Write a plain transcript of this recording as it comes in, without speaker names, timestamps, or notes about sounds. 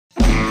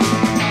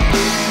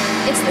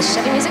the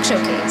Chevy Music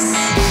Showcase.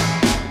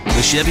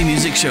 The Chevy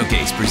Music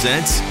Showcase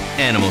presents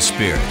Animal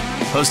Spirit,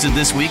 hosted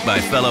this week by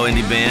fellow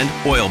indie band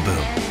Oil Boom.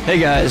 Hey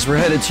guys, we're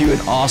headed to an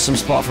awesome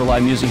spot for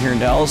live music here in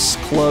Dallas,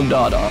 Club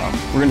Dada.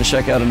 We're going to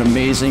check out an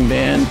amazing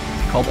band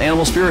called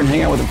Animal Spirit and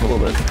hang out with them for a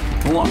little bit.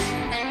 Come along.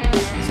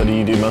 So do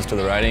you do most of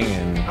the writing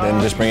and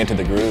then just bring it to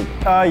the group?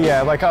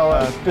 Yeah, like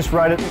I'll just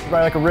write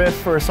like a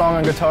riff or a song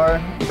on guitar,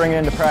 bring it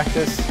into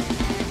practice,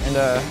 and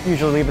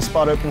usually leave a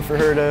spot open for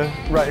her to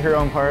write her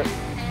own part.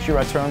 She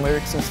writes her own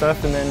lyrics and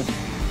stuff, and then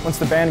once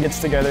the band gets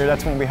together,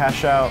 that's when we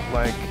hash out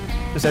like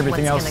just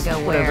everything else,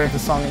 whatever the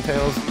song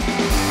entails.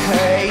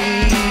 Hey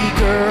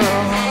girl,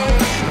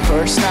 the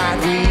first night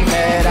we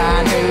met,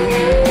 I knew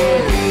you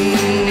would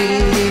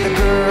be the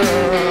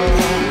girl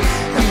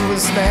who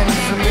was meant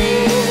for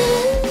me.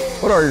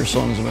 What are your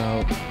songs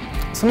about?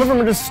 Some of them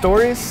are just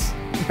stories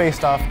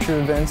based off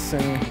true events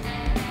and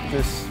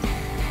just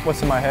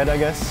what's in my head, I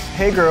guess.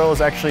 Hey Girl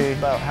is actually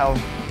about how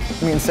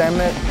me and Sam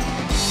met.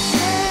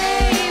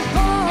 Hey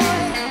boy,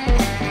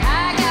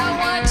 I got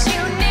what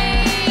you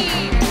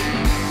need,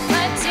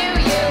 but do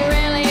you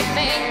really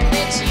think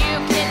that you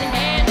can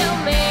handle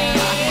me?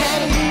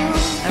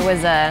 I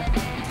was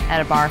at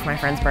a bar for my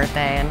friend's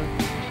birthday, and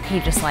he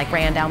just like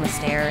ran down the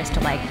stairs to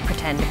like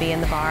pretend to be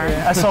in the bar.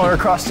 Yeah, I saw her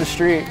across the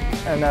street,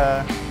 and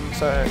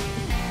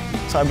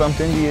so I bumped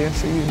into you,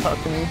 so you can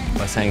talk to me.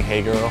 By saying,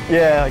 hey girl?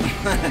 Yeah, like,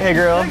 hey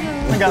girl,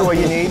 I got what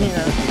you need, you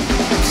know.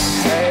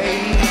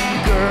 Hey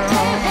girl,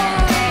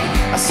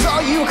 I saw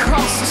you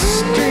across the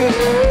street,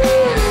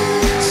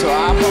 so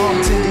I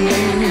bumped into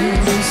you,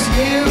 so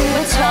you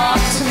would talk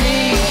to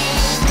me.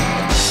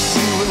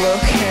 You were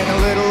looking a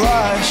little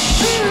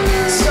lush,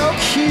 so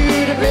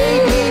cute it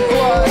made me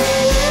blush.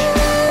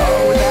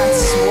 Oh,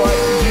 that's what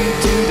you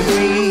do to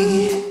me.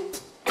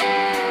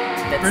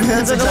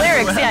 The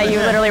lyrics, yeah, you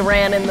literally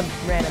ran in the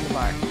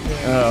bar.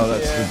 Oh,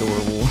 that's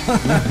adorable.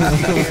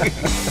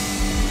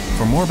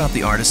 For more about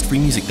the artist, free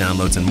music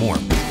downloads, and more,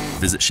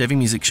 visit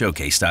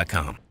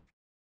ChevyMusicShowcase.com.